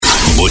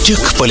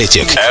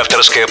Politic.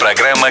 Авторская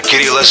программа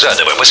Кирилла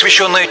Задова,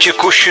 посвященная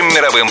текущим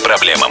мировым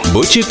проблемам.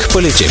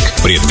 Politic.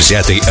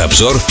 Предвзятый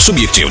обзор,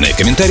 субъективные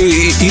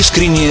комментарии и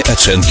искренние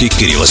оценки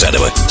Кирилла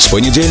Задова. С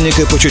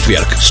понедельника по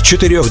четверг с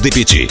 4 до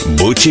 5.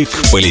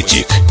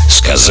 Politic.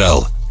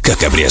 Сказал,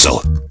 как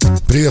обрезал.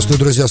 Приветствую,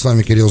 друзья, с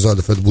вами Кирилл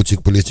Задов, это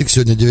Politic.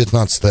 Сегодня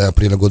 19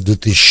 апреля, год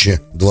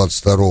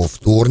 2022,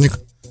 вторник.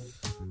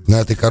 На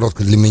этой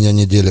короткой для меня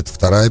неделе это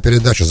вторая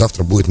передача.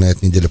 Завтра будет на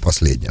этой неделе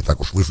последняя. Так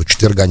уж вышло,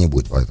 четверга не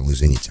будет, поэтому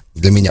извините.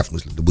 Для меня, в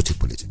смысле, для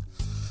Politic.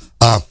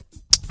 А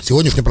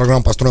сегодняшнюю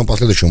программу построим по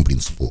следующему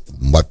принципу.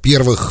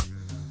 Во-первых,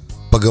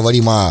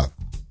 поговорим о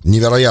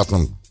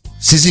невероятном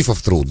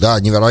сизифов труд, да,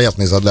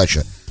 невероятной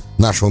задаче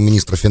нашего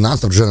министра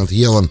финансов Дженет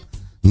Йеллен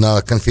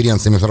на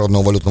конференции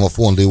Международного валютного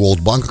фонда и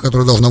World Bank,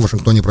 которая должна в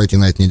Вашингтоне пройти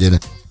на этой неделе.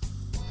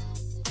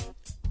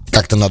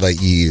 Как-то надо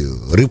и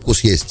рыбку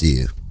съесть,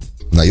 и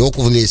на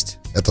елку влезть.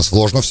 Это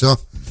сложно все.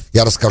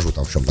 Я расскажу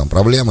там, в чем там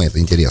проблема, это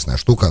интересная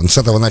штука. С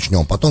этого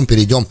начнем. Потом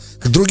перейдем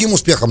к другим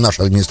успехам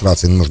нашей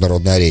администрации на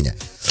международной арене.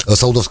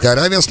 Саудовская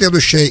Аравия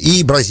следующая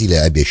и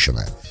Бразилия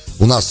обещанная.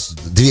 У нас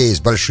две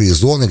есть большие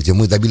зоны, где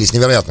мы добились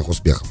невероятных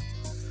успехов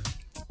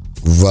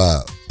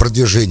в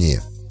продвижении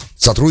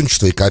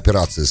сотрудничества и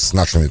кооперации с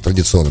нашими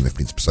традиционными, в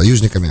принципе,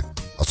 союзниками,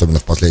 особенно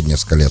в последние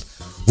несколько лет.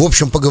 В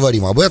общем,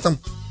 поговорим об этом.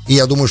 И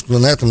я думаю, что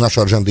на этом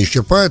наша адженда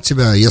исчерпает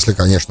себя, если,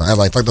 конечно,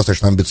 она и так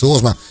достаточно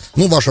амбициозна.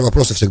 Ну, ваши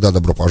вопросы всегда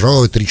добро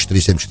пожаловать.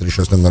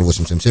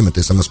 347-460-0877.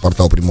 Это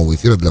смс-портал прямого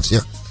эфира для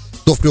всех,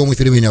 кто в прямом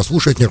эфире меня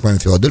слушает. Нет, вами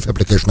Филадельфия,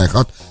 application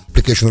iHeart,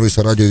 application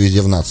Руиса Радио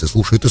везде в нации.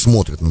 Слушает и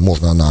смотрит.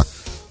 Можно на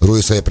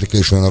Руиса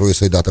Application и на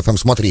Ruisa.fm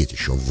смотреть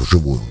еще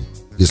вживую.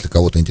 Если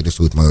кого-то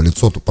интересует мое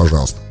лицо, то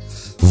пожалуйста.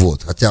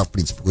 Вот. Хотя, в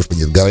принципе,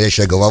 господи,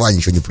 говорящая голова,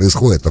 ничего не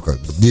происходит, только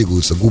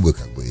двигаются губы,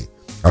 как бы,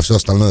 а все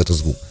остальное это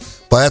звук.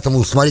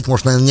 Поэтому смотреть,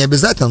 может, наверное, не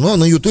обязательно, но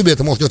на Ютубе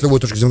это может делать любой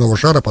точке земного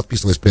шара,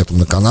 подписываясь при этом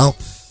на канал.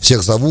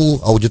 Всех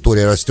зову,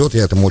 аудитория растет,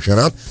 я этому очень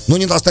рад, но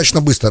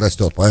недостаточно быстро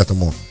растет,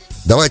 поэтому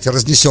давайте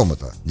разнесем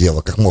это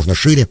дело как можно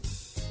шире,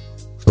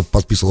 чтобы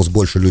подписывалось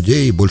больше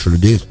людей, и больше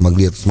людей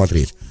могли это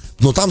смотреть.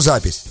 Но там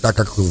запись, так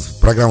как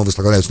программы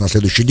выставляются на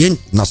следующий день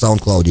на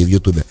SoundCloud и в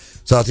Ютубе,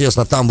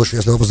 соответственно, там вы,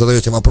 если вы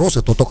задаете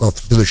вопросы, то только в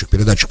следующих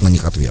передачах на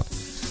них ответ.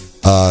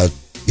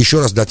 Еще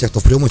раз для тех, кто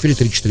в прямом эфире,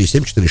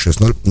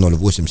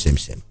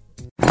 347-460-0877.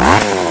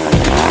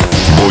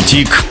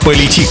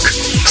 Politic.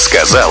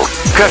 Сказал,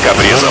 как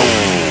обрезал.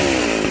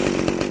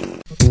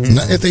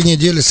 На этой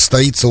неделе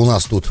состоится у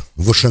нас тут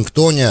в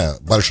Вашингтоне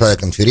большая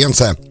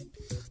конференция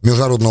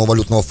Международного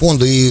валютного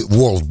фонда и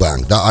World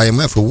Bank, да,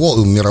 IMF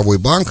и Мировой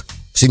банк,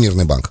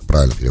 Всемирный банк,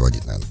 правильно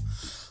переводить, наверное,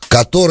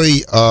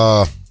 который,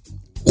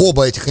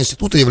 оба этих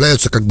института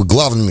являются как бы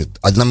главными,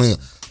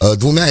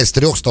 двумя из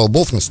трех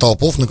столпов,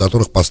 на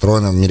которых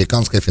построена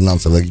американская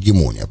финансовая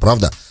гегемония,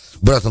 правда?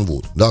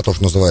 Бреттон-Вуд, да, то,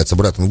 что называется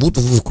Бреттон-Вуд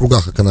в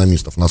кругах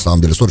экономистов, на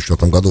самом деле, в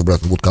 1944 году в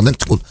Бреттон-Вуд,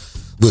 Коннектикут,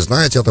 вы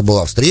знаете, это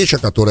была встреча,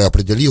 которая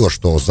определила,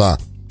 что за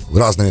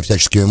разными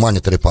всяческими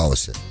monetary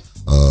policy,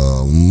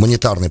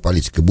 монетарной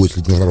политикой будет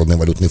следить Международный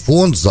валютный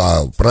фонд,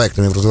 за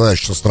проектами в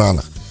развивающихся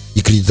странах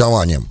и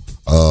кредитованием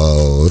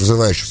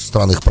развивающихся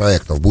стран их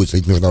проектов будет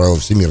следить Международный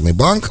Всемирный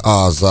банк,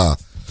 а за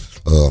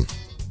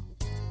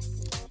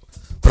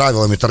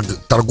правилами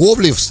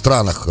торговли в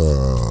странах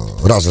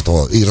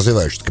развитого и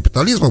развивающегося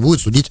капитализма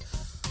будет следить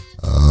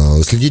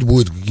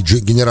будет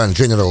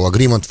General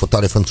Agreement for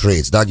Tariff and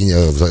Trades, да,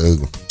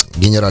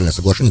 генеральное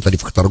соглашение о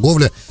тарифах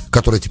торговли,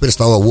 которое теперь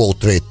стало World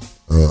Trade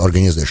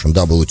Organization,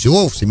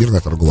 WTO,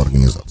 Всемирная торговая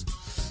организация.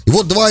 И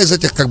вот два из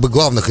этих как бы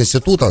главных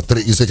институтов,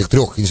 из этих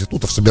трех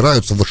институтов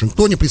собираются в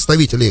Вашингтоне,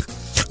 представители их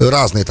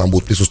разные, там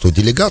будут присутствовать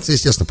делегации,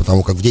 естественно,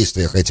 потому как в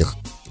действиях этих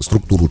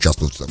структур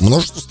участвуют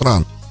множество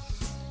стран.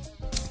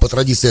 По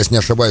традиции, если не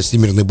ошибаюсь,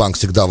 Всемирный банк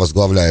всегда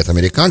возглавляет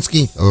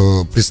американский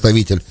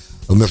представитель,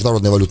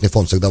 Международный валютный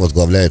фонд всегда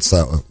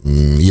возглавляется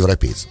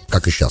европейцем,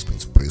 как и сейчас, в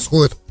принципе,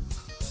 происходит.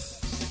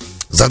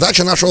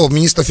 Задача нашего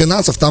министра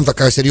финансов, там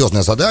такая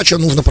серьезная задача,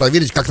 нужно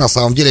проверить, как на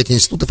самом деле эти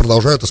институты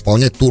продолжают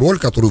исполнять ту роль,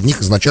 которую в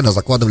них изначально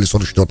закладывали в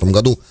 1944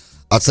 году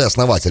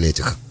отцы-основатели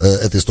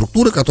этой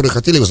структуры, которые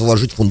хотели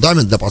заложить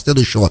фундамент для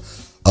последующей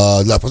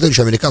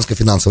американской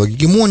финансовой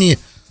гегемонии.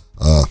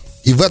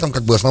 И в этом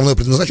как бы основное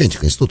предназначение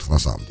этих институтов на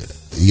самом деле.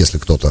 Если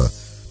кто-то...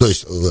 То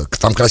есть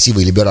там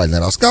красивый либеральный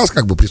рассказ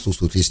как бы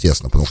присутствует,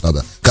 естественно, потому что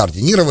надо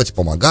координировать,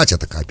 помогать,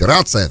 это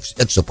кооперация,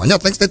 это все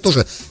понятно. И, кстати,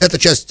 тоже эта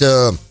часть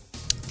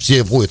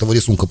всего этого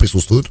рисунка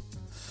присутствует.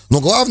 Но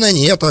главное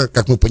не это,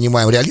 как мы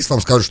понимаем, реалист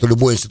вам скажет, что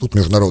любой институт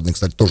международный,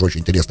 кстати, тоже очень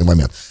интересный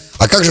момент.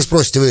 А как же,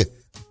 спросите вы,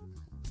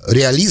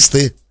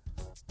 реалисты,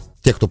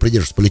 те, кто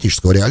придерживается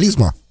политического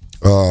реализма,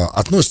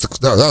 относятся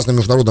к разным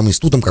международным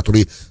институтам,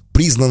 которые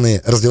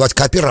признаны развивать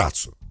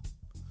кооперацию.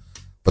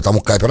 Потому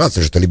что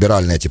кооперация же это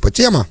либеральная типа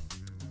тема.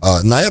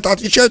 На это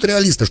отвечают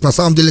реалисты, что на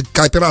самом деле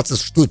кооперация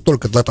существует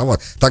только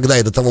тогда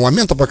и до того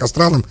момента, пока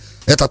странам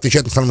это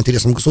отвечает национальным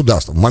интересам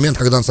государства. В момент,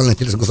 когда национальный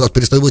интерес государства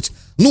перестает быть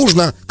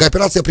нужно,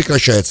 кооперация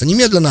прекращается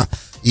немедленно,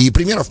 и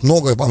примеров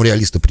много вам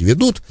реалисты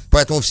приведут,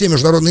 поэтому все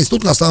международные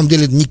институты на самом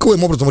деле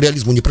никоим образом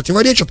реализму не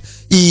противоречат,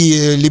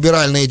 и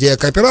либеральная идея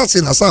кооперации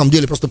на самом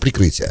деле просто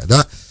прикрытие,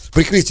 да,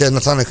 прикрытие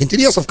национальных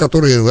интересов,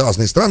 которые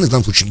разные страны, в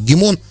данном случае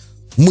гегемон,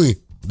 мы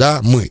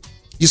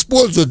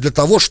используют для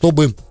того,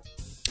 чтобы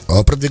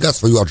продвигать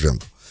свою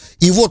адженду.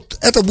 И вот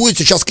это будет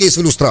сейчас кейс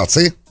в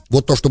иллюстрации.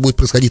 Вот то, что будет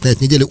происходить на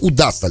этой неделе.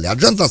 Удастся ли?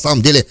 Адженда на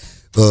самом деле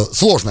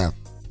сложная.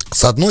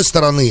 С одной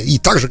стороны, и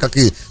так же, как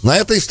и на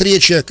этой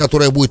встрече,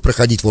 которая будет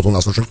проходить вот у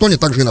нас в Вашингтоне,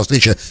 также и на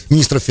встрече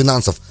министров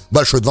финансов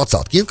Большой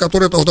Двадцатки,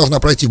 которая тоже должна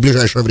пройти в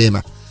ближайшее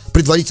время.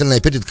 Предварительная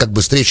перед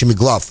встречами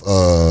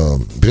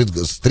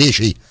перед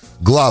встречей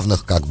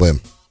главных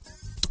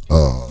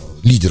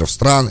лидеров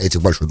стран,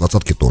 этих Большой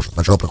Двадцатки тоже.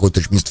 Сначала проходит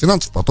встреча министров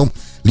финансов, потом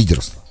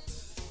лидеров стран.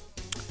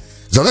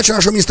 Задача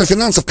нашего министра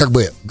финансов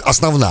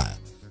основная,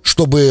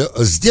 чтобы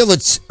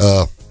сделать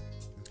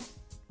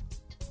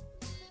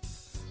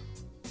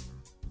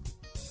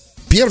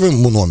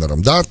первым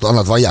номером, да,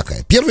 она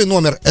двоякая. Первый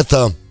номер —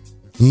 это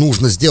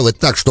нужно сделать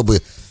так,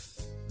 чтобы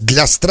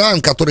для стран,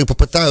 которые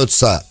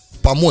попытаются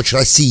помочь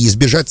России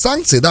избежать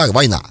санкций, да,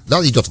 война,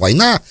 да, идет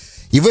война,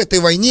 и в этой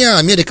войне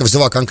Америка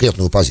взяла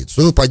конкретную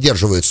позицию,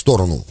 поддерживает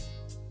сторону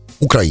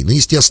Украины,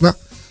 естественно,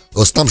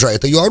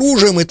 снабжает ее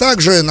оружием и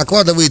также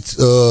накладывает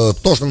то,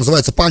 что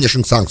называется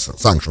punishing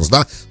sanctions,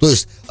 да, то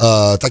есть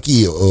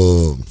такие,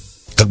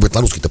 как бы это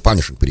на русский-то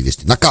punishing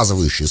перевести,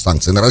 наказывающие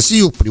санкции на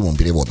Россию прямым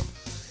переводом.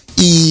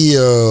 И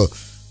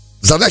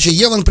задача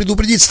Елен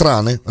предупредить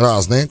страны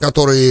разные,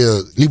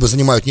 которые либо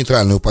занимают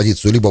нейтральную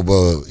позицию,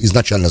 либо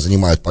изначально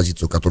занимают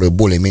позицию, которая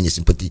более-менее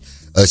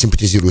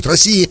симпатизирует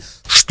России,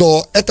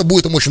 что это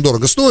будет им очень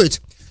дорого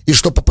стоить, и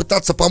что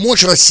попытаться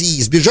помочь России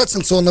избежать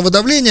санкционного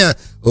давления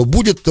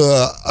будет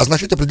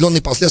означать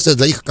определенные последствия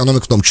для их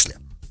экономик в том числе.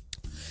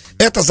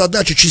 Эта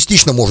задача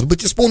частично может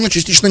быть исполнена,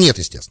 частично нет,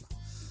 естественно.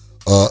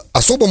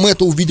 Особо мы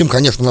это увидим,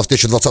 конечно, на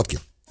встрече двадцатки,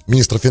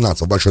 министра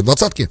финансов Большой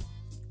Двадцатки,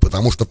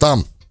 потому что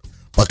там,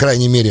 по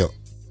крайней мере,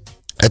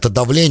 это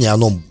давление,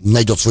 оно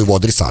найдет своего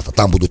адресата.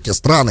 Там будут те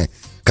страны,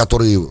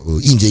 которые,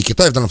 Индия и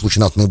Китай в данном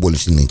случае нас наиболее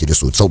сильно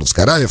интересуют,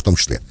 Саудовская Аравия в том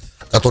числе,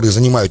 которые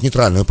занимают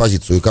нейтральную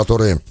позицию и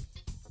которые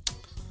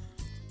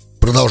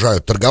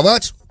продолжают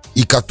торговать,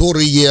 и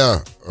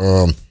которые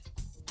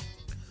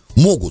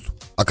могут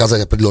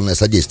оказать определенное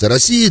содействие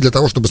России для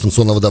того, чтобы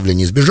санкционного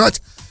давления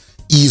избежать.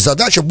 И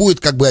задача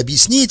будет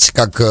объяснить,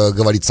 как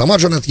говорит сама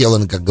Джанет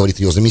Йеллен, как говорит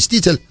ее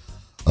заместитель,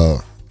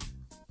 у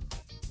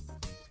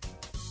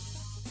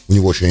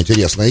него очень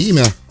интересное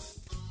имя,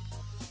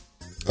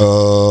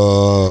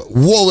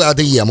 Уолле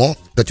Адеемо,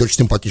 кстати, очень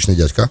симпатичный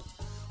дядька,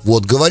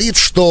 вот, говорит,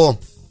 что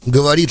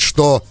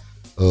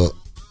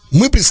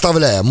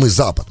мы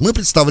Запад, мы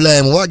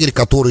представляем лагерь,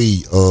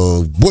 который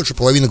больше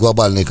половины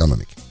глобальной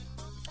экономики.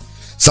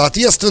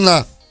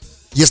 Соответственно,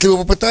 если вы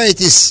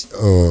попытаетесь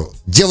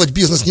делать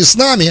бизнес не с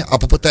нами, а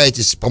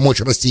попытаетесь помочь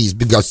России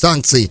избегать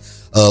санкций,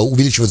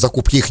 увеличивать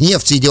закупки их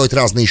нефти и делать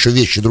разные еще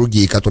вещи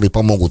другие, которые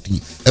помогут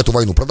эту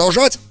войну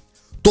продолжать,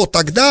 то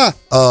тогда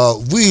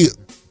вы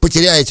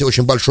потеряете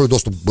очень большой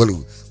доступ,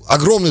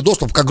 огромный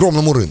доступ к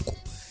огромному рынку.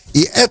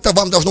 И это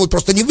вам должно быть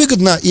просто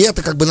невыгодно, и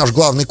это наш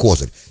главный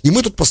козырь. И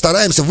мы тут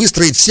постараемся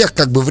выстроить всех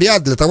в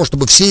ряд для того,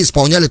 чтобы все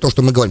исполняли то,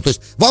 что мы говорим. То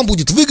есть вам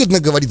будет выгодно,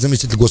 говорит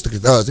заместитель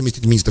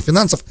министра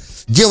финансов,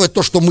 делать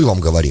то, что мы вам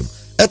говорим.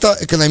 Это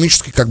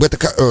экономический, это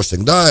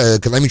coercing, да,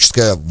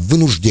 экономическое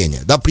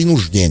вынуждение, да,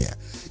 принуждение.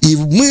 И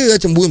мы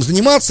этим будем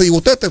заниматься, и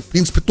вот это, в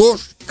принципе,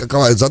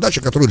 какая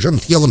задача, которую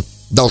Джанет Йеллен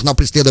должна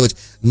преследовать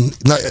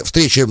на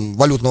встрече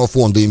Валютного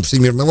фонда и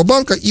Всемирного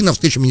банка и на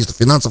встрече министров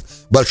финансов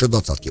Большой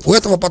Двадцатки. У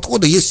этого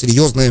подхода есть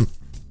серьезные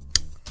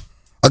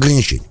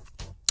ограничения.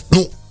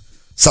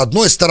 С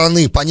одной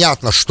стороны,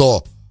 понятно,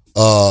 что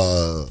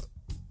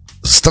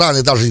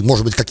страны, даже,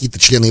 может быть, какие-то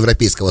члены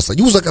Европейского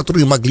Союза,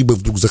 которые могли бы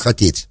вдруг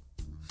захотеть,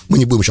 мы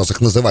не будем сейчас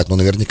их называть, но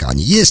наверняка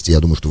они есть, и я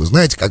думаю, что вы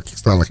знаете, о каких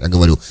странах я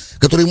говорю,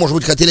 которые, может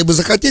быть, хотели бы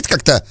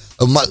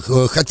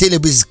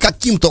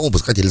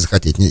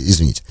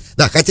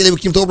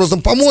каким-то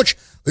образом помочь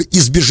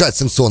избежать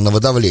санкционного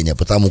давления,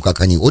 потому как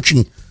они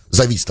очень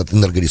зависят от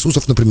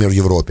энергоресурсов, например, в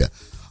Европе.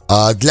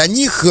 А для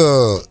них,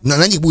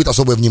 на них будет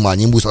особое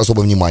внимание, им будет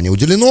особое внимание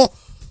уделено.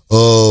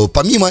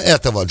 Помимо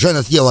этого,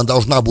 Джанет Йеллен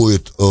должна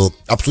будет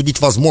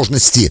обсудить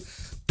возможности.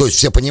 То есть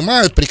все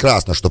понимают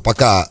прекрасно, что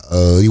пока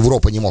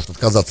Европа не может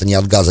отказаться ни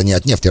от газа, ни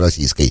от нефти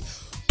российской,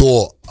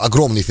 то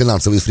огромные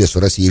финансовые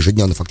средства Россия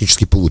ежедневно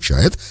фактически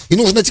получает. И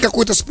нужно найти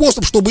какой-то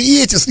способ, чтобы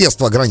и эти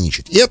средства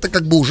ограничить. И это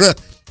уже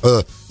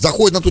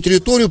заходит на ту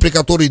территорию, при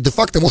которой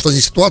де-факто может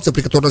возникнуть ситуация,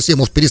 при которой Россия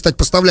может перестать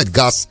поставлять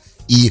газ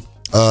и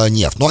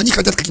нефть. Но они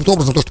хотят каким-то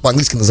образом, то, что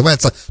по-английски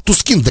называется to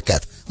skin the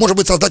cat. Может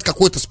быть, создать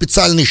какой-то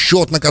специальный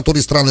счет, на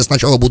который страны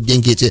сначала будут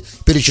деньги эти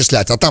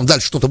перечислять, а там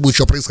дальше что-то будет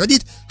еще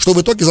происходить, что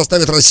в итоге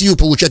заставит Россию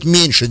получать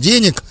меньше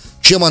денег,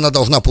 чем она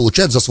должна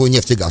получать за свой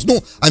нефть и газ.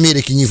 Ну,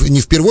 Америке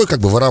не впервой как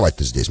бы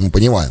воровать-то здесь, мы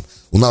понимаем.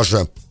 У нас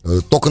же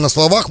только на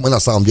словах мы на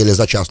самом деле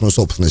за частную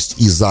собственность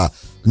и за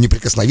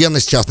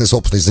неприкосновенность частной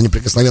собственности, за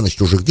неприкосновенность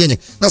чужих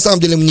денег. На самом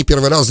деле мы не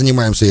первый раз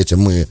занимаемся этим,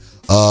 мы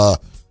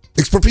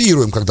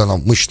экспроприируем, когда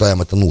мы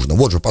считаем это нужно.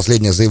 Вот же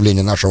последнее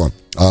заявление нашего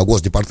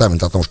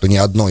Госдепартамента о том, что ни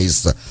одно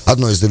из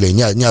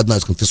заявлений, ни одна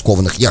из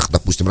конфискованных яхт,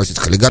 допустим,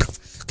 российских олигархов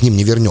к ним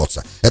не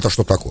вернется. Это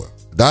что такое?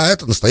 Да,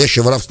 это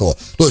настоящее воровство.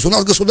 То есть у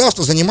нас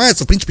государство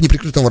занимается, в принципе,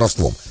 неприкрытым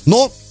воровством.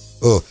 Но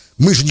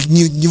мы же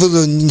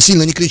не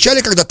сильно не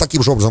кричали, когда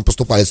таким же образом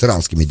поступали с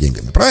иранскими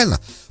деньгами,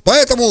 правильно?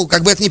 Поэтому,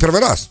 как бы это не первый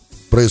раз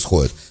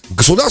происходит.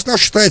 Государство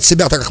считает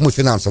себя, так как мы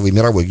финансовый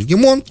мировой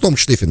гегемон, в том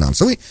числе и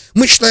финансовый,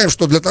 мы считаем,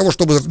 что для того,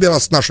 чтобы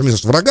разбираться с нашими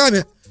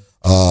врагами,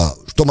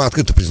 что мы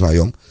открыто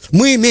признаем,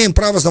 мы имеем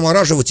право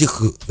замораживать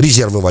их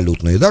резервы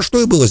валютные, да,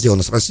 что и было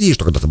сделано с Россией,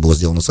 что когда-то было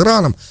сделано с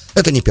Ираном,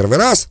 это не первый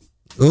раз.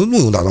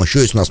 Ну, да, там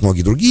еще есть у нас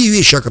многие другие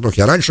вещи, о которых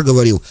я раньше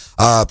говорил,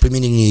 о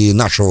применении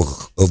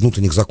наших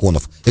внутренних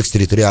законов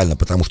экстерриториально,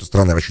 потому что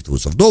страны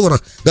рассчитываются в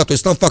долларах, да, то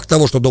есть сам факт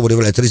того, что доллар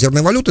является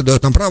резервной валютой,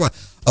 дает нам право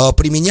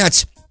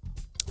применять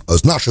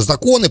наши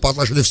законы по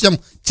отношению всем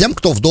тем,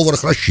 кто в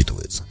долларах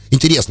рассчитывается.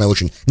 Интересно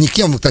очень.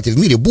 Никем, кстати, в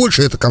мире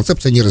больше эта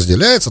концепция не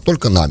разделяется,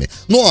 только нами.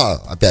 Ну, а,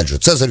 опять же,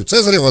 Цезарю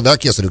Цезарева, да,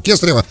 Кесарю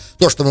Кесарева,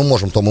 то, что мы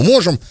можем, то мы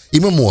можем, и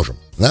мы можем.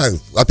 Да,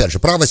 опять же,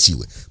 право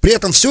силы. При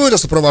этом все это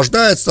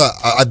сопровождается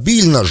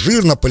обильно,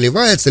 жирно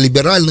поливается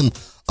либеральной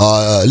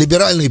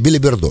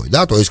белибердой,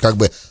 да, то есть как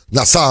бы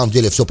на самом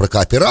деле все про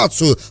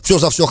кооперацию, все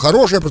за все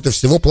хорошее против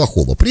всего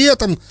плохого. При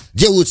этом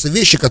делаются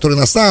вещи, которые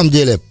на самом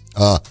деле...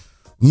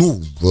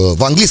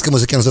 в английском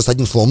языке называется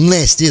одним словом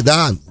nasty,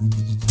 да,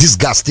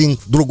 disgusting,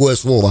 другое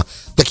слово.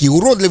 Такие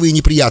уродливые,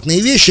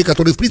 неприятные вещи,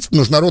 которые, в принципе, в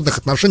международных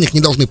отношениях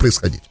не должны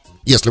происходить.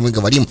 Если мы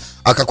говорим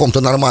о каком-то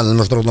нормальном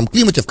международном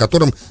климате, в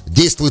котором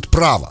действует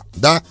право,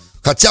 да,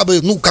 хотя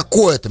бы,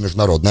 какое-то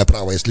международное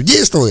право, если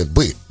действует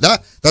бы,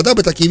 да, тогда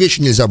бы такие вещи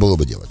нельзя было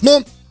бы делать.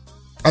 Но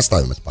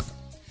оставим это пока.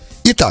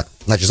 Итак,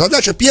 значит,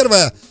 задача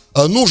первая.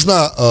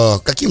 Нужно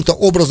каким-то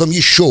образом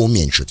еще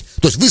уменьшить.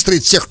 То есть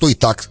выстроить всех, кто и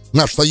так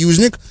наш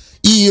союзник,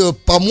 и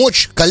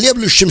помочь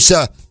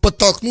колеблющимся,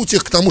 подтолкнуть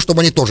их к тому,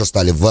 чтобы они тоже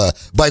стали в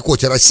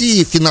бойкоте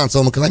России, в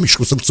финансовом,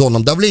 экономическом,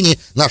 санкционном давлении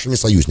нашими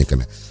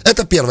союзниками.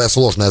 Это первая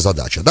сложная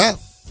задача, да?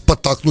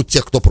 Подтолкнуть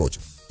тех, кто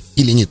против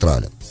или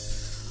нейтрален.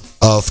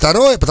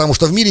 Второе, потому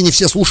что в мире не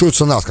все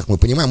слушаются нас, как мы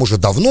понимаем, уже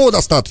давно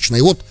достаточно.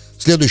 И вот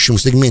в следующем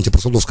сегменте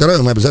про Саудовскую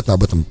Аравию мы обязательно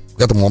к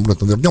этому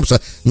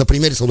вернемся на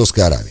примере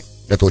Саудовской Аравии.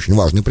 Это очень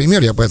важный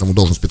пример, я поэтому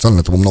должен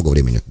специально этому много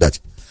времени дать.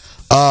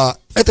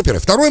 Это первый.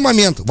 Второй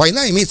момент.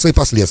 Война имеет свои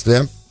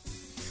последствия.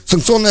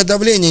 Санкционное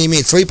давление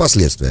имеет свои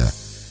последствия.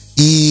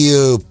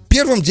 И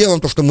первым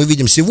делом, то, что мы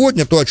видим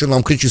сегодня, то, о чем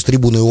нам кричит с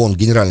трибуны ООН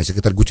генеральный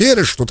секретарь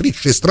Гутерреш, что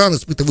 36 стран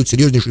испытывают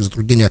серьезнейшие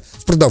затруднения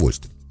с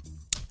продовольствием.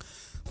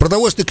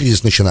 Продовольственный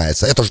кризис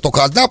начинается. Это же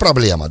только одна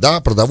проблема,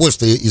 да,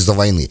 продовольствие из-за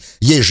войны.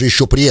 Есть же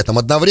еще при этом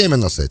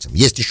одновременно с этим,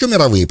 есть еще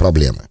мировые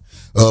проблемы.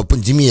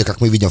 Пандемия,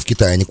 как мы видим, в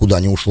Китае никуда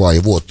не ушла, и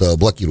вот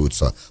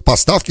блокируются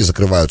поставки,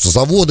 закрываются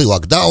заводы,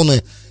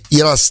 локдауны.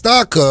 И раз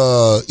так,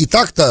 и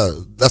так-то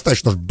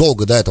достаточно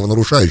долго до этого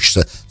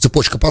нарушающаяся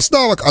цепочка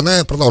поставок,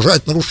 она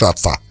продолжает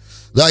нарушаться.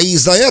 Да, и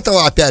из-за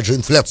этого, опять же,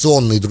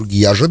 инфляционные и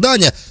другие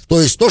ожидания, то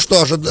есть то,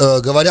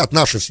 что говорят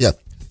наши все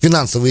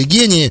финансовые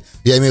гении,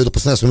 я имею в виду по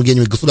финансовым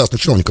гениям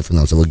государственных чиновников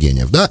финансовых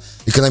гениев, да,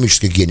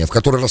 экономических гениев,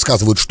 которые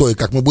рассказывают, что и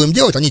как мы будем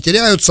делать, они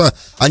теряются,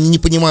 они не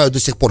понимают до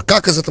сих пор,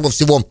 как из этого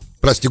всего,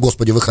 прости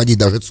господи, выходить,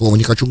 даже это слово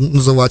не хочу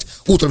называть.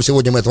 Утром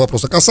сегодня мы этого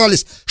вопроса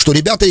касались, что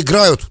ребята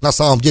играют на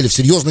самом деле в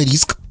серьезный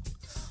риск,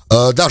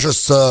 даже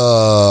с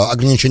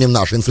ограничением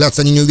нашей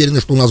инфляции, они не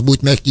уверены, что у нас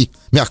будет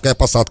мягкая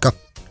посадка.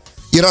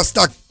 И раз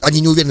так, они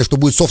не уверены, что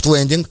будет soft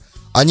landing,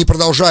 они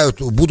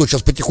будут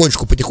сейчас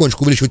потихонечку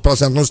увеличивать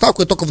процентную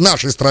ставку, и только в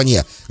нашей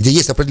стране, где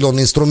есть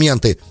определенные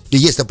инструменты, и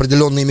есть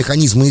определенные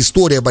механизмы,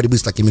 история борьбы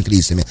с такими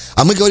кризисами.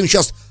 А мы говорим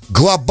сейчас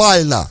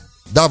глобально,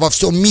 да, во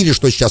всем мире,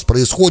 что сейчас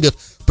происходит,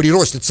 при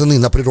росте цены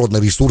на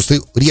природные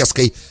ресурсы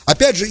резкой.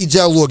 Опять же,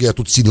 идеология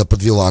тут сильно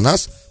подвела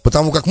нас,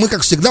 потому как мы,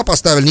 как всегда,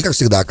 поставили, не как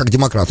всегда, а как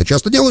демократы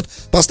часто делают,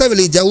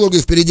 поставили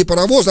идеологию впереди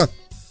паровоза,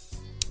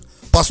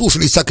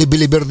 послушали всякой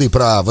белиберды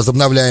про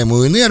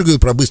возобновляемую энергию,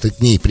 про быстрый к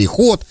ней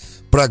приход,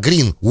 про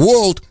Green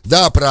World,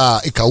 да, про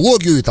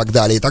экологию и так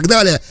далее, и так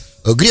далее.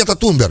 Грета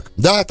Тунберг,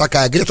 да,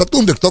 такая Грета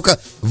Тунберг, только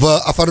в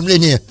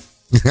оформлении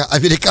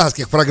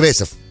американских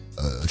прогрессив,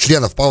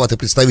 членов Палаты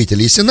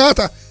представителей и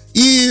Сената,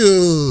 и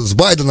с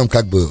Байденом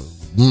как бы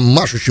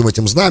машущим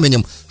этим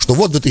знаменем, что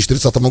вот к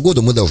 2030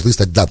 году мы должны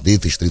стать, да, к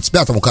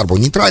 2035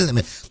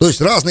 карбонейтральными. То есть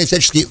разные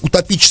всяческие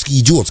утопические,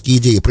 идиотские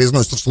идеи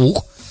произносятся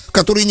вслух,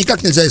 которые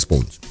никак нельзя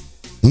исполнить.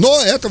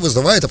 Но это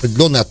вызывает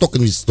определенный отток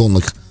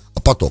инвестиционных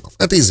потоков.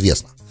 Это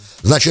известно.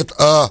 Значит,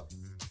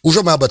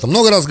 Уже мы об этом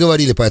много раз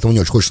говорили, поэтому не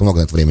очень хочется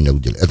много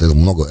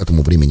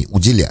этому времени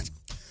уделять.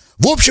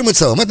 В общем и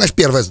целом, это,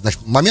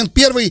 значит, момент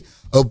первый,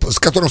 с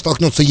которым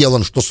столкнется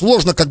Елен, что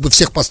сложно как бы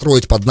всех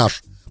построить под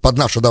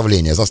наше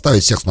давление,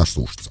 заставить всех нас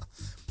слушаться.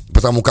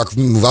 Потому как,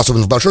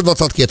 особенно в большой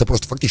двадцатке, это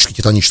просто фактически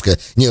титаническая,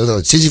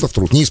 сизифов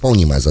труд,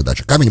 неисполнимая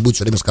задача. Камень будет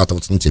все время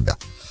скатываться на тебя.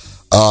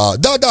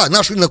 Да,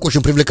 наш рынок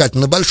очень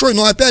привлекательный, большой,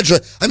 но, опять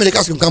же,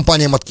 американским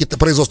компаниям от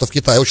производства в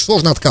Китае очень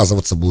сложно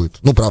отказываться будет.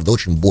 Ну, правда,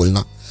 очень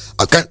больно.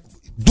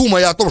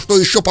 Думая о том, что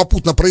еще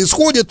попутно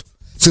происходит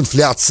с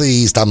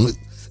инфляцией, там,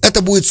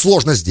 это будет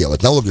сложно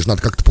сделать. Налоги же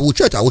надо как-то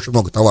получать, а очень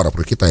много товаров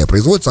про Китай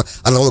производится,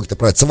 а налоги-то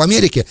платятся в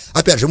Америке.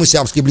 Опять же, мы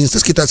сиамские близнецы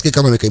с китайской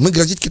экономикой, мы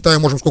грозить Китаю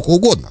можем сколько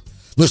угодно.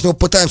 Но если мы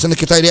пытаемся на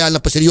Китай реально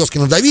посерьезки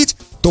надавить,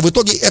 то в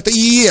итоге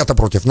это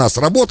против нас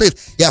работает.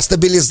 И о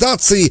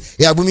стабилизации,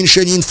 и об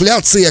уменьшении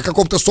инфляции, о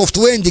каком-то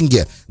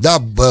софт-лендинге, да,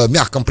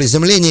 мягком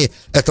приземлении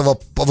этого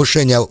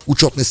повышения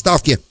учетной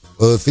ставки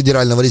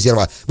Федерального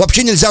резерва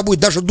вообще нельзя будет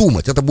даже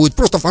думать. Это будет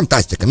просто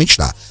фантастика,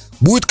 мечта.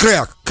 Будет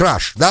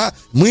краш, да?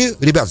 Мы,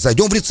 ребят,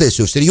 зайдем в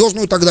рецессию, в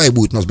серьезную тогда, и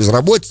будет у нас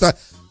безработица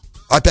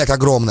опять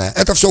огромная.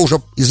 Это все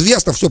уже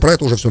известно, все про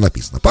это уже все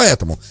написано.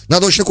 Поэтому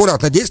надо очень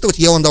аккуратно действовать,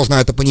 Елен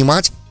должна это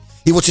понимать.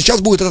 И вот сейчас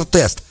будет этот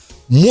тест.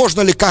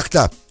 Можно ли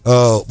как-то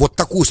вот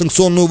такую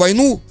санкционную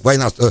войну,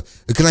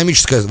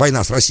 экономическая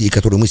война с Россией,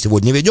 которую мы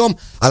сегодня ведем,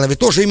 она ведь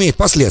тоже имеет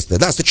последствия,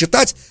 да,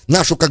 сочетать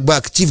нашу как бы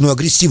активную,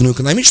 агрессивную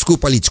экономическую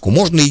политику,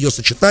 можно ли ее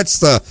сочетать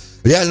с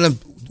реально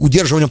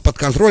удерживанием под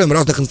контролем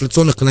разных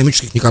инфляционных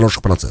экономических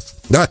нехороших процессов,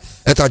 да,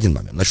 это один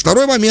момент. Значит,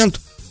 второй момент,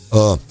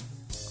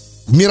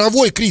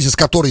 мировой кризис,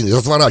 который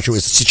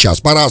разворачивается сейчас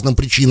по разным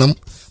причинам,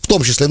 в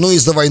том числе, но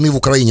из-за войны в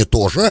Украине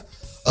тоже,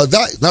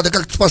 да, надо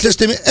как-то с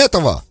последствиями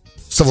этого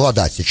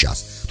совладать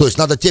сейчас. То есть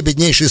надо те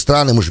беднейшие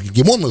страны, мы же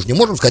гегемон, мы же не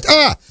можем сказать: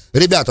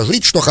 ребята,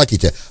 жрите, что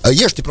хотите,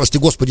 ешьте, прости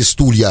господи,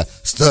 стулья,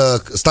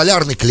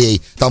 столярный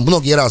клей, там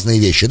многие разные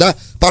вещи, да,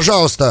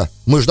 пожалуйста,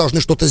 мы же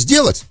должны что-то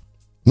сделать.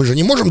 Мы же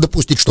не можем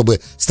допустить,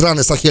 чтобы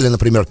страны Сахеля,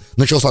 например,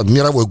 начался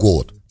мировой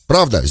голод.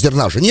 Правда?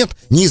 Зерна же нет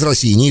ни из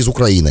России, ни из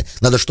Украины.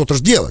 Надо что-то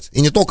же делать.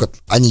 И не только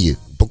они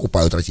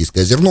покупают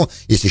российское зерно.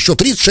 Есть еще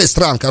 36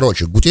 стран,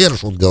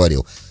 Гутерреш вот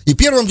говорил. И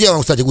первым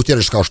делом, кстати,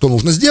 Гутерреш сказал, что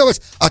нужно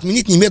сделать: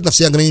 отменить немедленно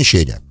все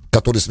ограничения,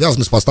 которые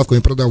связаны с поставками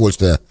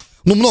продовольствия.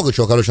 Ну, много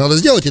чего, надо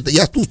сделать. Это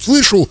я тут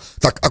слышу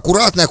так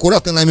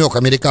аккуратный намек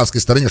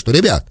американской стороне, что,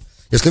 ребят,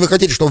 если вы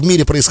хотите, чтобы в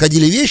мире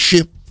происходили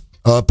вещи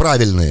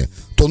правильные,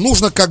 то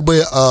нужно как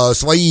бы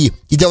свои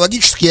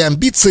идеологические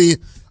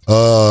амбиции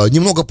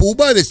немного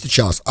поубавить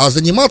сейчас, а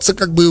заниматься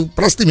как бы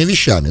простыми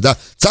вещами, да.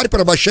 Царь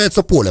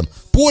порабощается полем.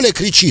 Поле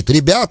кричит: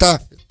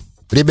 ребята,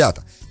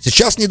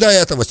 сейчас не до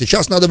этого,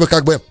 сейчас надо бы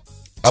как бы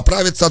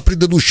оправиться от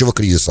предыдущего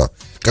кризиса,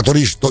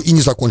 который и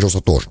не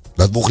закончился тоже,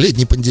 до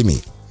 2-летней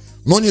пандемии.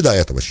 Но не до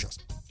этого сейчас.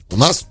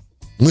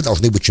 Мы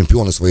должны быть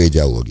чемпионы своей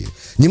идеологии.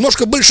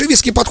 Немножко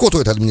большевистский подход у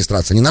этой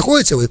администрации, не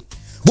находите вы?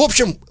 В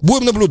общем,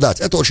 будем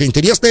наблюдать. Это очень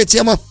интересная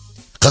тема.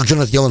 Как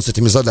Джанет Йеллен с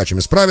этими задачами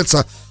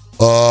справится?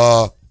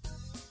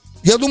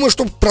 Я думаю,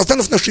 что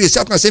процентов на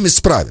 60, на 70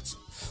 справится.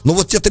 Но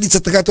вот те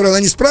 30, на которые она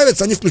не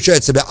справится, они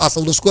включают в себя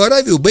Саудовскую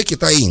Аравию,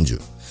 Китай и Индию.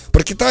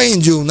 Про Китай и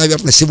Индию,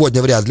 наверное,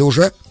 сегодня вряд ли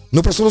уже.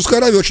 Но про Саудовскую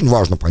Аравию очень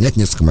важно понять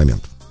несколько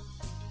моментов.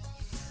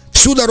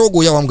 Всю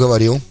дорогу я вам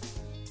говорил,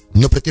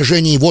 на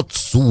протяжении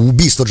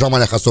убийства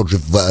Джамаля Хашоджи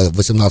в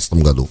 2018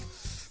 году,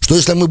 что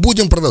если мы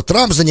будем продавать...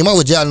 Трамп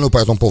занимал идеальную по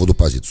этому поводу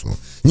позицию.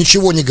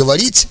 Ничего не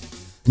говорить,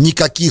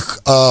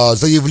 никаких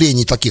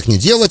заявлений таких не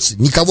делать,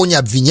 никого не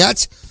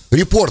обвинять.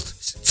 Репорт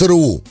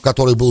ЦРУ,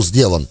 который был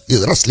сделан, и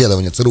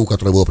расследование ЦРУ,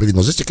 которое было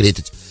проведено,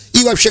 засекретить.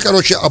 И вообще,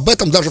 об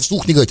этом даже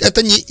вслух не говорить.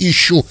 Это не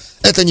issue,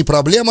 это не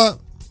проблема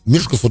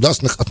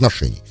межгосударственных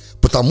отношений.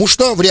 Потому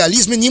что в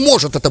реализме не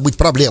может это быть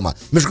проблема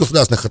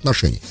межгосударственных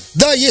отношений.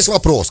 Да, есть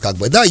вопрос,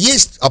 да,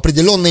 есть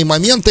определенные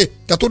моменты,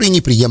 которые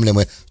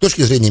неприемлемы с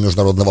точки зрения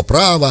международного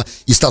права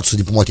и статуса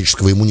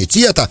дипломатического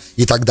иммунитета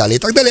и так далее, и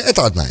так далее.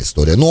 Это одна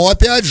история. Но,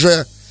 опять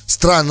же,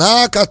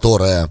 страна,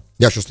 которая,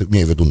 я сейчас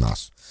имею в виду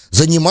нас,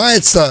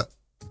 занимается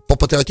по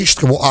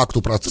патриотическому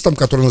акту процессом,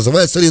 который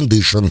называется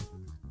рендишн.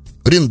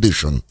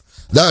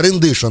 Да,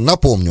 рендишн,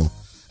 напомню.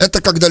 Это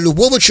когда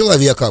любого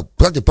человека,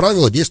 кстати,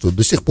 правило действует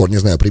до сих пор, не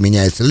знаю,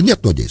 применяется или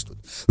нет, но действует.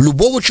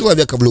 Любого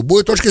человека в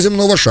любой точке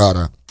земного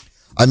шара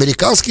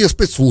американская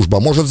спецслужба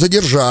может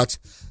задержать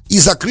и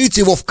закрыть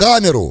его в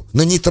камеру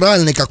на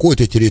нейтральной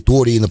какой-то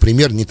территории,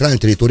 например, нейтральной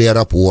территории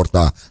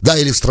аэропорта, да,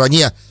 или в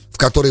стране, в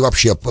которой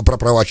вообще про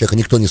права человека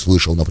никто не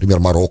слышал, например,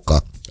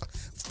 Марокко.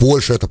 В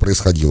Польше это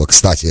происходило,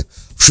 кстати.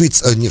 В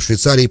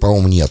Швейцарии,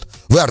 по-моему, нет.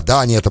 В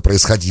Иордании это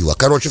происходило.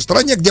 В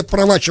стране, где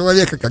права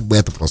человека,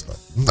 это просто...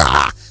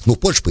 Да. В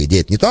Польше, по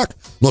идее, это не так.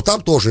 Но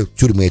там тоже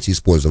тюрьмы эти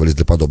использовались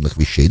для подобных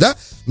вещей, да?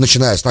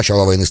 Начиная с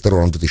начала войны с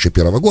террором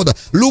 2001 года.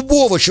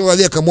 Любого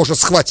человека может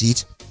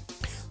схватить.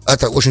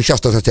 Это очень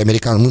часто, кстати,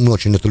 мы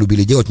очень это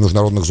любили делать в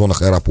международных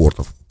зонах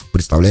аэропортов.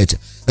 Представляете?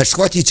 Значит,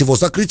 схватить его,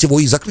 закрыть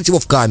его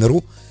в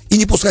камеру и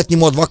не пускать к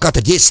нему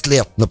адвоката 10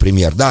 лет,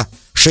 например, да?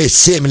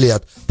 6-7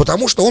 лет,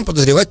 потому что он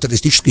подозревает в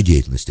террористической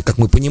деятельности. Как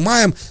мы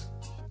понимаем,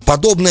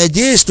 подобное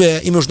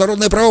действие и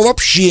международное право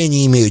вообще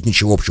не имеют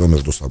ничего общего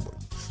между собой.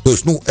 То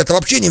есть, это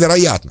вообще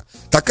невероятно.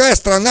 Такая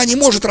страна не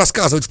может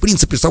рассказывать, в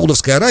принципе,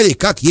 Саудовской Аравии,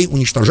 как ей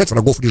уничтожать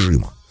врагов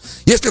режима.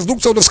 Если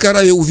вдруг Саудовская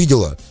Аравия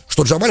увидела,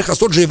 что Джамаль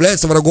Хасоджи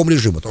является врагом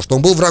режима, то, что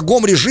он был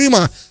врагом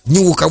режима, ни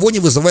у кого не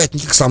вызывает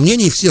никаких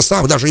сомнений. Все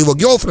сам, даже его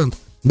girlfriend,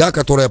 да,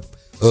 которая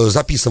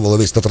записывала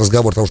весь этот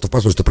разговор того, что в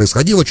посольстве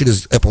происходило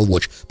через Apple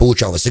Watch,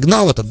 получала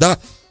сигнал этот, да,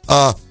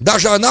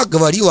 даже она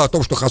говорила о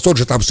том, что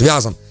Хасоджи там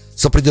связан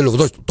с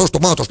определенным... То, что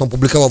мало того, что он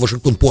публиковал в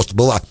Вашингтон-Пост,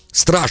 была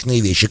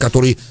страшные вещи,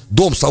 которые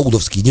дом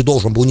саудовский не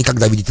должен был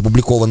никогда видеть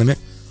опубликованными.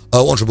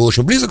 Он же был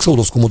очень близок к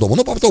саудовскому дому,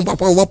 но потом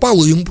попал в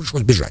опалу, и ему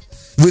пришлось бежать.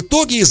 В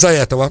итоге из-за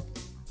этого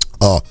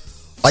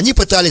они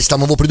пытались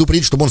там его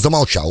предупредить, чтобы он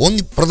замолчал. Он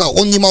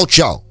не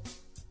молчал.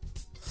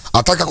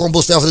 А так как он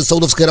был связан с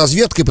саудовской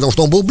разведкой, потому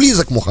что он был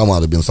близок к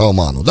Мухаммаду бин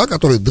Салману, да,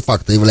 который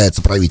де-факто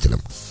является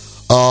правителем,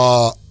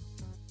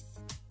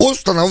 он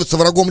становится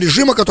врагом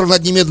режима, который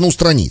надо немедленно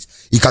устранить.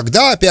 И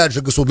когда, опять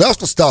же,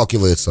 государство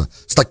сталкивается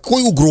с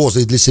такой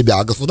угрозой для себя,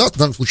 а государство, в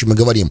данном случае мы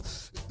говорим,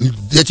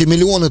 эти 30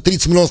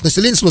 миллионов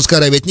населения Саудовской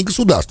Аравии, это не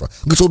государство.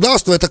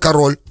 Государство — это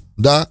король,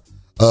 да,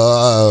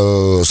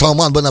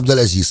 Салман бен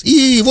Абдель-Азиз,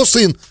 и его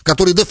сын,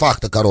 который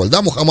де-факто король,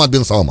 да, Мухаммад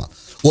бин Салман.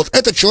 Вот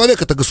этот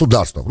человек — это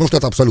государство, потому что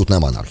это абсолютная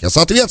монархия.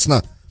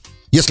 Соответственно,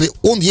 если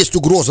есть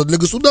угроза для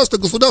государства,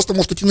 государство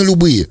может идти на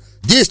любые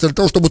действия для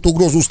того, чтобы эту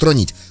угрозу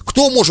устранить.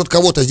 Кто может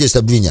кого-то здесь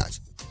обвинять?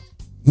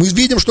 Мы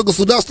видим, что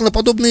государства на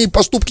подобные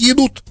поступки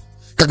идут,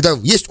 когда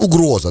есть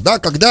угроза, да,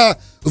 когда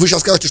вы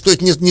сейчас скажете, что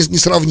это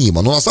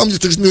несравнимо, но на самом деле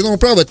с точки зрения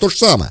права это то же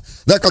самое.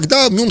 Да,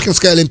 когда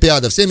Мюнхенская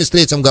Олимпиада в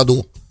 73-м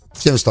году,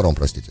 в 72-м,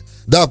 простите,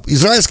 да,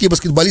 израильские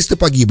баскетболисты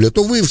погибли,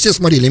 то вы все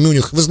смотрели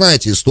Мюнхен, вы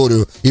знаете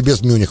историю и без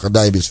Мюнхена,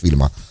 да, и без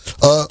фильма.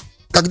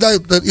 Когда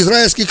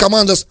израильские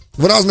команды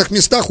в разных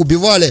местах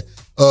убивали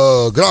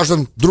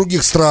граждан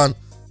других стран,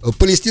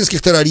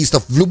 палестинских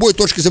террористов, в любой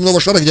точке земного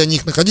шара, где они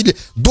их находили,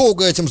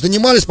 долго этим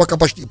занимались,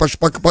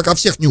 пока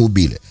всех не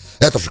убили.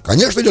 Это же,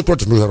 конечно, идет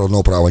против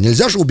международного права.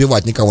 Нельзя же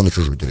убивать никого на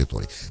чужой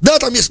территории. Да,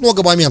 там есть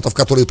много моментов,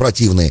 которые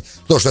противные.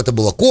 То, что это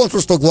было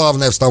консульство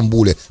главное в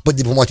Стамбуле, под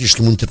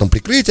дипломатическим иммунитетом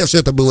прикрытия все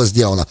это было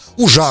сделано.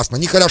 Ужасно,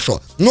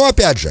 нехорошо. Но,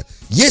 опять же,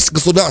 есть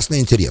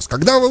государственный интерес.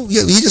 Когда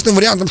единственным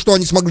вариантом, что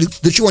они смогли,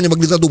 до чего они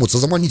могли задуматься,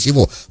 заманить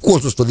его в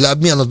консульство для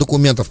обмена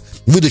документов,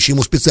 выдачи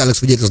ему специальных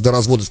свидетельств до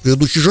развода с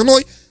предыдущей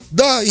женой,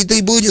 да, и это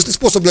и был единственный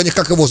способ для них,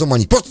 как его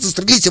заманить. Просто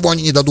застрелить его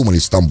они не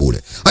додумались в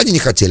Стамбуле. Они не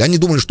хотели, они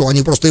думали, что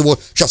они просто его,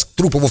 сейчас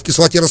труп его в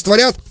кислоте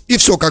растворят, и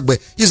все как бы,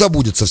 и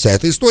забудется вся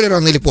эта история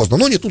рано или поздно.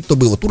 Но не тут-то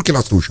было, турки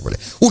раскручивали.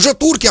 Уже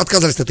турки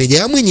отказались от этой идеи,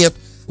 а мы нет.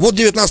 Вот в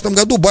 2019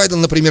 году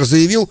Байден, например,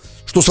 заявил,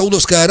 что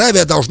Саудовская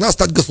Аравия должна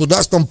стать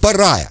государством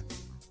парая.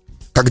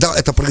 Когда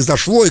это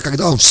произошло, и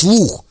когда он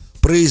вслух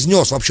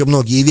произнес вообще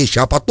многие вещи,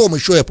 а потом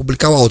еще и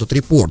опубликовал этот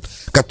репорт,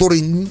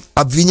 который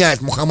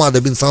обвиняет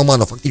Мухаммада бин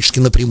Салмана фактически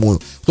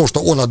напрямую в том,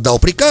 что он отдал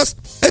приказ,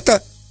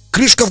 это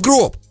крышка в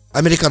гроб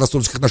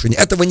американо-саудовских отношений.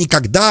 Этого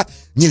никогда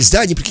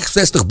нельзя ни при каких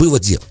обстоятельствах было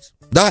делать.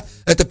 Да?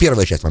 Это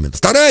первая часть момента.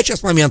 Вторая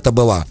часть момента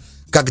была,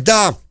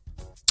 когда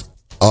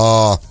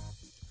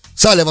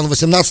Салливан в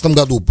 2018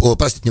 году,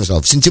 простите, не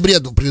в сентябре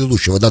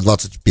предыдущего, до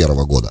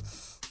 2021 года,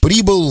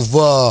 прибыл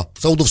в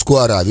Саудовскую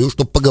Аравию,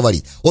 чтобы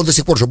поговорить. Он до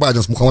сих пор же,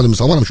 Байден, с Мухаммадом бин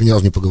Салманом еще ни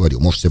разу не поговорил,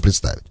 можете себе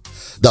представить.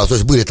 Да, то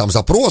есть были там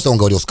запросы, он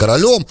говорил с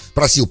королем,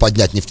 просил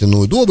поднять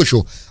нефтяную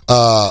добычу,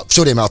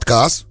 все время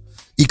отказ.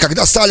 И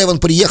когда Салливан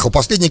приехал,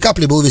 последней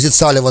каплей был визит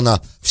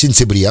Салливана в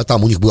сентябре,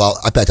 там у них была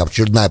опять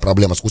очередная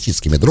проблема с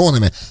хуситскими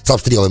дронами, с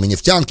обстрелами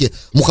нефтянки.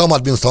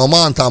 Мухаммад бин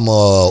Салман там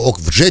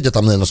в Джеде,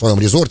 там, наверное, на своем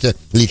резорте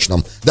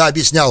личном, да,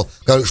 объяснял,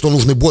 что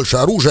нужно больше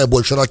оружия,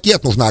 больше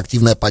ракет, нужна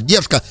активная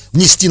поддержка,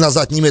 внести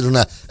назад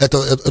немедленно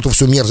эту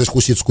всю мерзость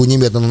хуситскую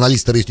немедленно на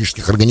лист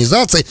террористических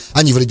организаций.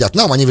 Они вредят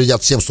нам, они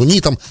вредят всем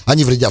суннитам,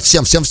 они вредят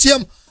всем.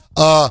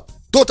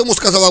 Тот ему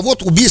сказал, а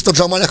вот убийство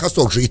Джамаля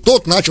Хасоджи. И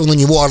тот начал на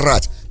него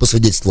орать, по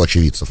свидетельству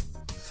очевидцев.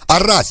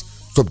 Орать,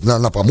 собственно,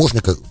 на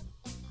помощника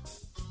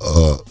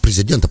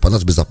президента по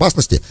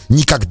нацбезопасности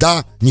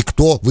никогда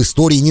никто в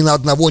истории ни на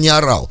одного не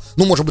орал.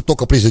 Ну, может быть,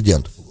 только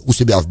президент у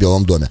себя в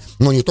Белом доме.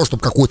 Но не то,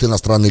 чтобы какой-то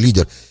иностранный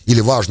лидер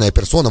или важная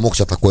персона мог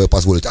себе такое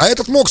позволить. А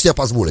этот мог себе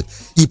позволить.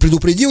 И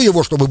предупредил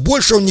его, чтобы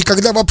больше он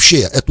никогда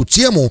вообще эту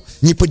тему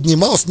не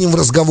поднимал с ним в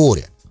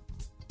разговоре.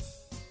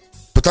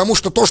 Потому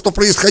что то, что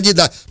происходит,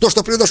 да, то,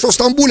 что произошло в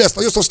Стамбуле,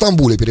 остается в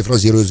Стамбуле,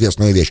 перефразирую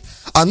известную вещь.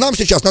 А нам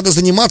сейчас надо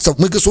заниматься,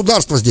 мы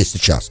государство здесь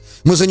сейчас,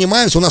 мы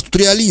занимаемся, у нас тут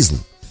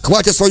реализм.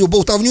 Хватит свою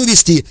болтовню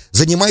вести,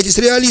 занимайтесь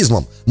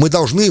реализмом. Мы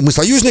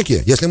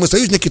союзники, если мы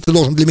союзники, ты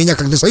должен для меня,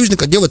 как для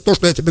союзника, делать то,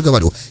 что я тебе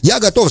говорю. Я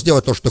готов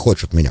сделать то, что ты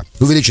хочешь от меня,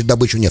 увеличить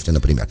добычу нефти,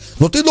 например.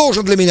 Но ты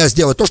должен для меня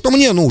сделать то, что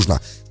мне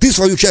нужно. Ты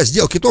свою часть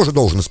сделки тоже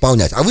должен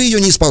исполнять, а вы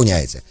ее не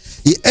исполняете.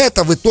 И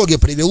это в итоге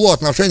привело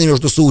отношения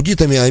между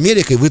саудитами и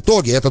Америкой, в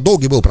итоге, это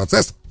долгий был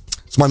процесс,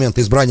 с момента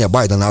избрания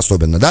Байдена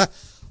особенно, да,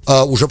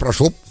 уже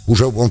он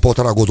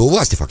 1,5 года у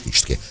власти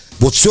фактически.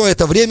 Вот все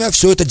это время,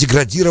 все это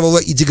деградировало.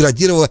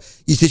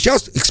 И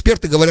сейчас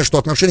эксперты говорят, что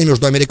отношения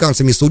между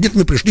американцами и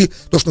саудитами пришли,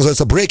 то, что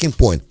называется breaking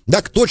point,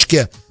 да, к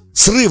точке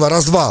срыва,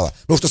 развала.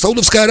 Потому что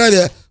Саудовская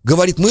Аравия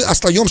говорит, мы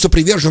остаемся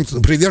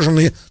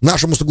привержены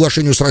нашему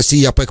соглашению с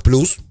Россией ОПЕК+.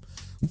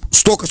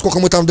 Столько, сколько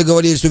мы там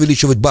договорились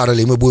увеличивать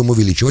баррели, мы будем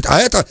увеличивать. А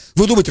это,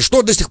 вы думаете,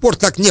 что до сих пор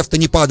так нефть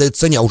не падает в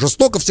цене? Уже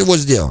столько всего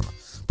сделано.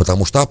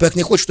 Потому что ОПЕК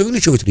не хочет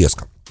увеличивать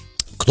резко.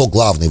 Кто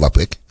главный в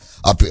ОПЕКе?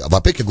 В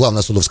ОПЕКе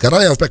главная Саудовская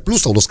Аравия, ОПЕК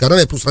плюс Саудовская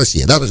Аравия плюс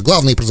Россия, да, то есть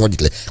главные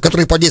производители,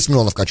 которые по 10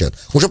 миллионов качают.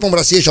 Уже, по-моему,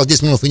 Россия сейчас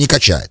 10 миллионов и не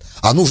качает.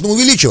 А нужно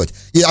увеличивать.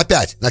 И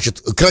опять,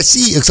 значит, к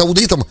России, к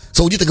саудитам,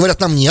 саудиты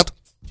говорят нам нет.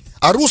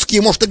 А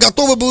русские, может, и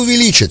готовы бы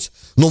увеличить.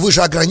 Но вы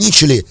же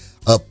ограничили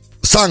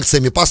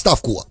санкциями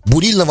поставку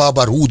бурильного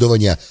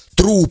оборудования,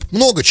 труб,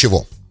 много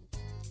чего.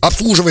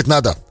 Обслуживать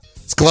надо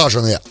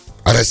скважины,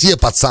 а Россия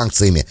под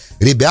санкциями.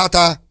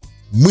 Ребята,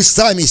 мы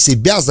сами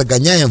себя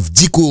загоняем в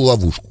дикую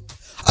ловушку.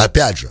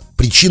 Опять же,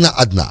 причина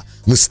одна.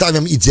 Мы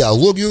ставим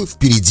идеологию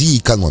впереди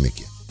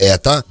экономики.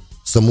 Это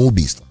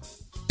самоубийство.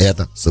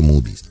 Это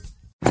самоубийство.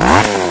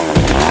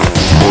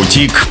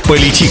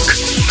 Бутик-политик.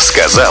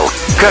 Сказал,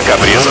 как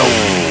обрезал.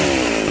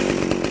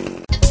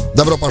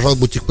 Добро пожаловать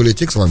в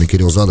Бутик-политик. С вами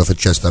Кирилл Задов.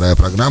 Это часть 2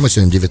 программы.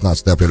 Сегодня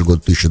 19 апреля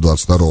года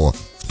 2022,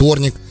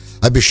 вторник.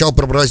 Обещал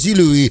про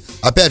Бразилию и,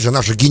 опять же,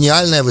 наше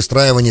гениальное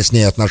выстраивание с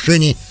ней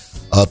отношений.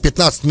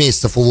 15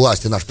 месяцев у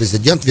власти наш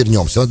президент,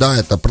 вернемся, да,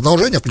 это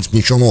продолжение, в принципе,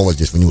 ничего нового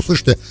здесь вы не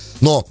услышите.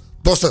 Но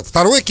просто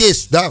второй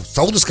кейс, да, в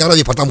Саудовской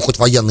Аравии, потому хоть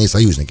военные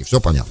союзники, все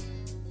понятно.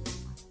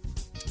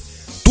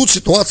 Тут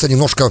ситуация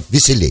немножко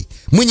веселей.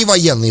 Мы не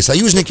военные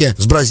союзники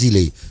с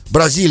Бразилией.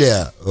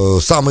 Бразилия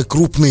самый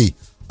крупный,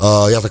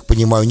 я так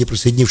понимаю, не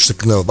присоединившийся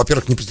к,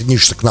 во-первых, не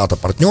присоединившийся к НАТО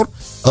партнер,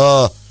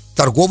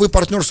 торговый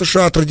партнер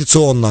США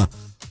традиционно,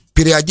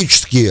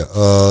 периодически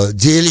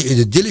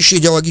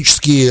делящие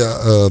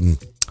идеологические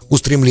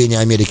устремления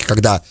Америки,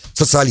 когда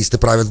социалисты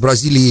правят в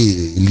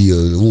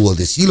Бразилии, Лула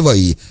де Сильва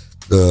и,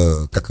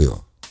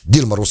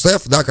 Дильма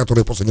Русеф, да,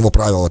 который после него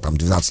правила там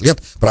 12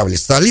 лет, правили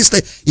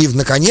социалисты, и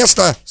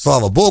наконец-то,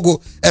 слава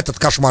богу, этот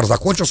кошмар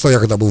закончился. Я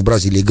когда был в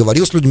Бразилии,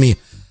 говорил с людьми,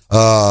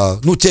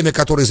 теми,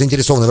 которые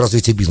заинтересованы в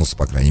развитии бизнеса,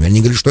 по крайней мере,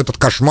 они говорили, что этот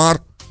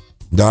кошмар,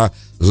 да,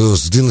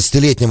 с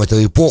 12-летним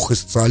этой эпохой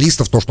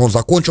социалистов, то, что он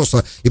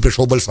закончился, и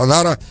пришел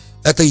Больсонаро,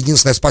 это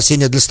единственное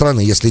спасение для страны.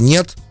 Если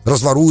нет,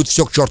 разворуют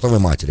все к чертовой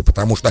матери,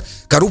 потому что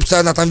коррупция,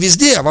 она там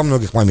везде, во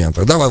многих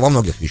моментах, да, во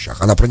многих вещах,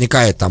 она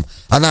проникает там,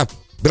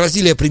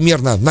 Бразилия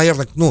примерно,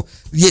 наверное,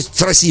 есть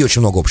с Россией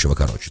очень много общего,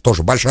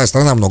 тоже большая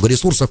страна, много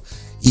ресурсов,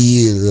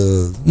 и,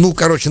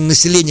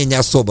 население не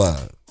особо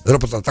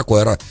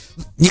такое,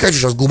 не хочу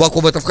сейчас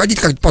глубоко в это входить,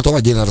 как потом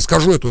отдельно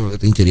расскажу,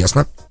 это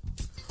интересно,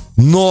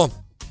 но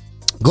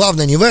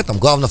главное не в этом,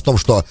 главное в том,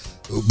 что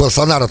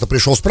Болсонaro-то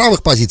пришел с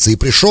правых позиций и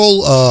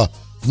пришел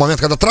в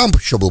момент, когда Трамп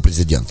еще был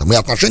президентом, и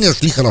отношения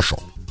шли хорошо.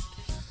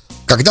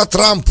 Когда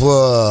Трамп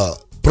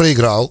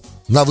проиграл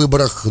на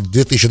выборах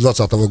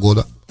 2020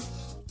 года,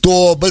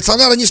 то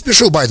Болсонaro не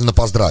спешил Байдена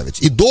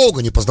поздравить и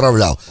долго не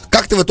поздравлял.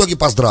 Как-то в итоге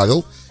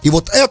поздравил. И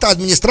вот эта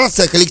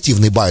администрация,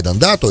 коллективный Байден,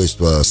 да, то есть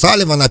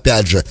Салливан,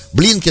 опять же,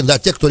 Блинкен, да,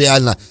 те, кто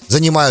реально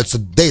занимаются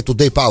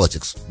day-to-day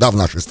politics, да, в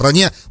нашей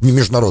стране, в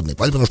международной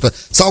политике, потому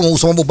что у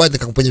самого Байдена,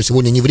 как мы понимаем,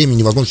 сегодня ни времени,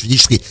 ни возможности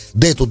физической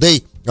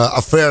day-to-day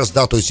affairs,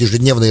 да, то есть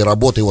ежедневные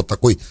работы, вот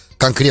такой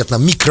конкретно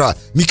микро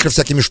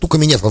всякими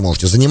штуками нет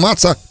возможности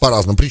заниматься по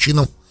разным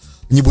причинам.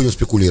 Не будем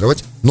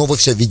спекулировать, но вы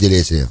все видели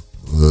эти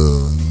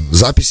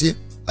записи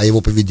о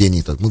его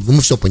поведении.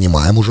 Мы все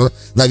понимаем уже,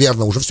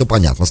 наверное, уже все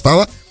понятно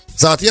стало.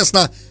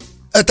 Соответственно,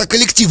 это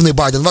коллективный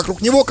Байден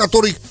вокруг него,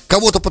 который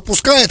кого-то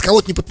подпускает,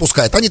 кого-то не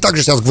подпускает. Они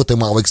также сейчас с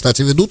Гватемалой,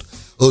 кстати, ведут.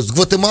 С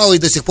Гватемалой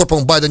до сих пор,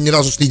 по-моему, Байден ни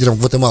разу с лидером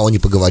Гватемалы не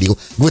поговорил.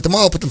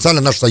 Гватемала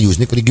потенциально наш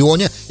союзник в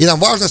регионе, и нам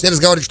важно с ней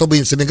разговаривать, чтобы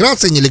им с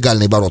эмиграцией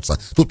нелегальной бороться.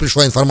 Тут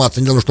пришла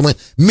информация, что мы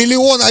 1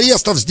 миллион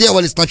арестов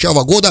сделали с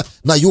начала года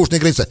на южной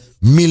границе.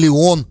 1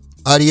 миллион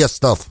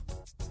арестов.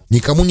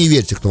 Никому не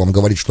верьте, кто вам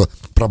говорит, что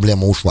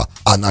проблема ушла.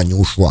 Она не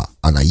ушла.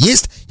 Она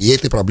есть, и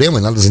этой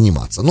проблемой надо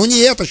заниматься. Но не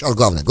это сейчас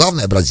главное.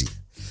 Главное Бразилия.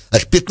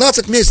 Значит,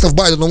 15 месяцев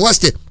Байдену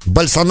власти,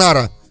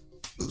 Болсонaro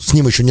с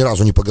ним еще ни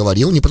разу не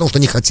поговорил, не потому что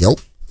не хотел,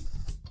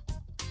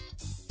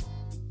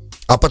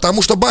 а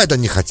потому что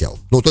Байден не хотел.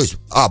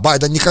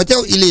 Байден не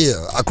хотел или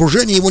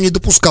окружение его не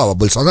допускало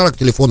Болсонaro к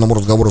телефонному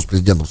разговору с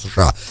президентом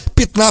США.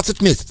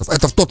 15 месяцев.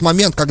 Это в тот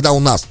момент, когда у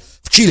нас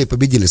в Чили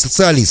победили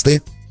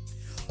социалисты,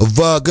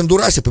 в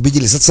Гондурасе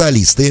победили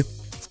социалисты,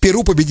 в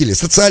Перу победили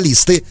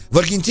социалисты, в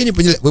Аргентине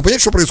победили... Вы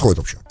понимаете, что происходит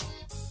вообще?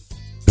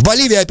 В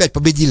Боливии опять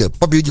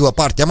победила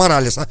партия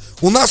Моралеса.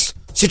 У нас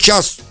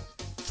сейчас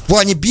в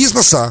плане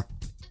бизнеса,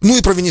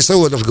 и про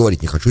Венесуэлу я даже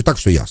говорить не хочу, и так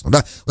все ясно,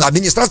 да?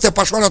 Администрация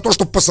пошла на то,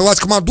 чтобы посылать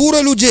к Мадуро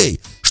людей,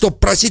 чтобы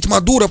просить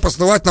Мадуро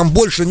посылать нам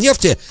больше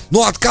нефти,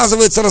 но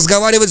отказывается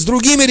разговаривать с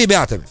другими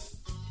ребятами.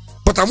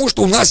 Потому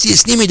что у нас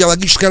есть с ними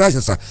идеологическая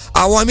разница.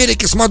 А у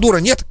Америки с Мадуро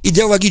нет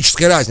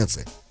идеологической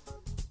разницы.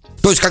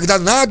 То есть, когда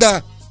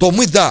надо, то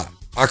мы да.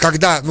 А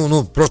когда,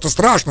 просто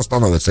страшно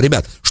становится.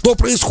 Ребят, что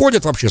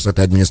происходит вообще с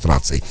этой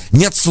администрацией?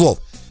 Нет слов.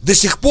 До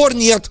сих пор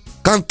нет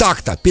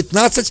контакта.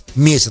 15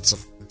 месяцев.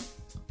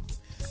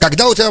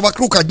 Когда у тебя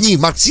вокруг одни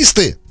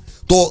марксисты,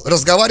 то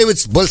разговаривать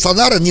с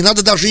Больсонаро не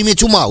надо даже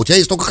иметь ума. У тебя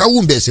есть только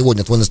Колумбия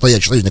сегодня, твой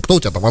настоящий союзник. Кто у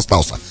тебя там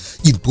остался?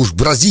 И уж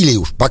Бразилия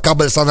уж, пока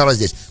Больсонаро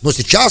здесь. Но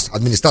сейчас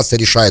администрация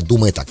решает,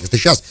 думает так. Если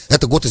сейчас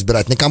это год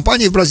избирательной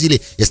кампании в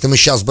Бразилии, если мы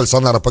сейчас с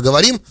Больсонаро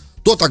поговорим,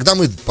 то тогда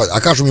мы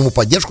окажем ему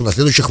поддержку на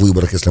следующих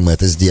выборах, если мы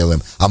это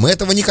сделаем. А мы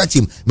этого не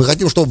хотим. Мы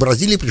хотим, чтобы в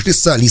Бразилии пришли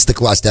социалисты к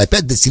власти.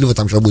 Опять Де Сильва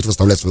там сейчас будет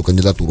выставлять свою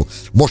кандидатуру.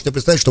 Можете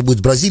представить, что будет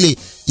в Бразилии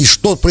и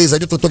что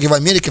произойдет в итоге в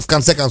Америке, в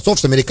конце концов,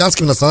 с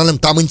американским национальным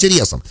там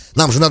интересом.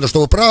 Нам же надо,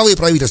 чтобы правые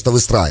правительства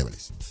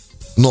выстраивались.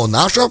 Но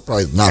наша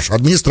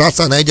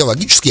администрация, она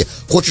идеологически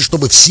хочет,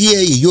 чтобы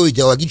все ее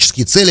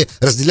идеологические цели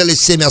разделялись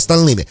всеми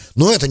остальными.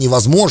 Но это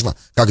невозможно,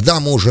 когда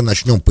мы уже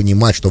начнем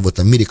понимать, что в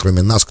этом мире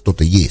кроме нас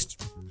кто-то есть.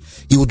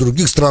 И у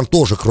других стран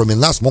тоже, кроме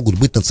нас, могут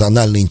быть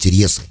национальные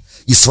интересы.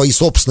 И свои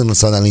собственные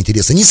национальные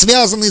интересы, не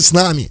связанные с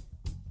нами.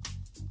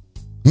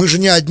 Мы же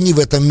не одни в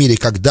этом мире,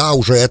 когда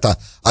уже эта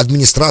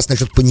администрация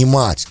начнет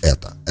понимать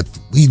это.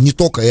 И не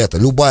только это,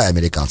 любая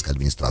американская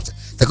администрация.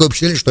 Такое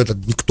впечатление, что это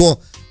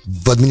никто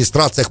в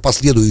администрациях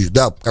последующих,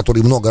 да,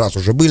 которые много раз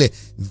уже были,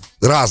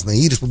 разные,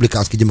 и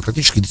республиканские, и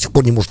демократические, до сих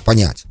пор не может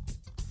понять.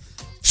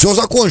 Все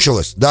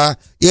закончилось, да,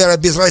 эра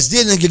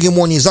безраздельной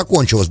гегемонии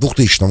закончилась в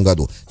 2000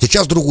 году,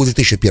 сейчас в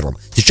 2001.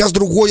 Сейчас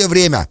другое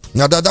время,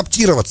 надо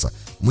адаптироваться.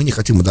 Мы не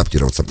хотим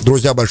адаптироваться.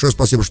 Друзья, большое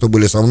спасибо, что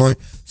были со мной.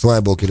 С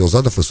вами был Кирилл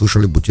Задов, и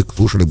слушали Бутик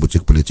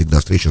Политик. До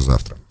встречи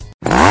завтра.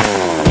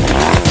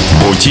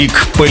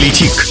 Бутик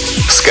Политик.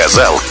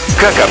 Сказал,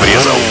 как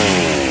обрезал.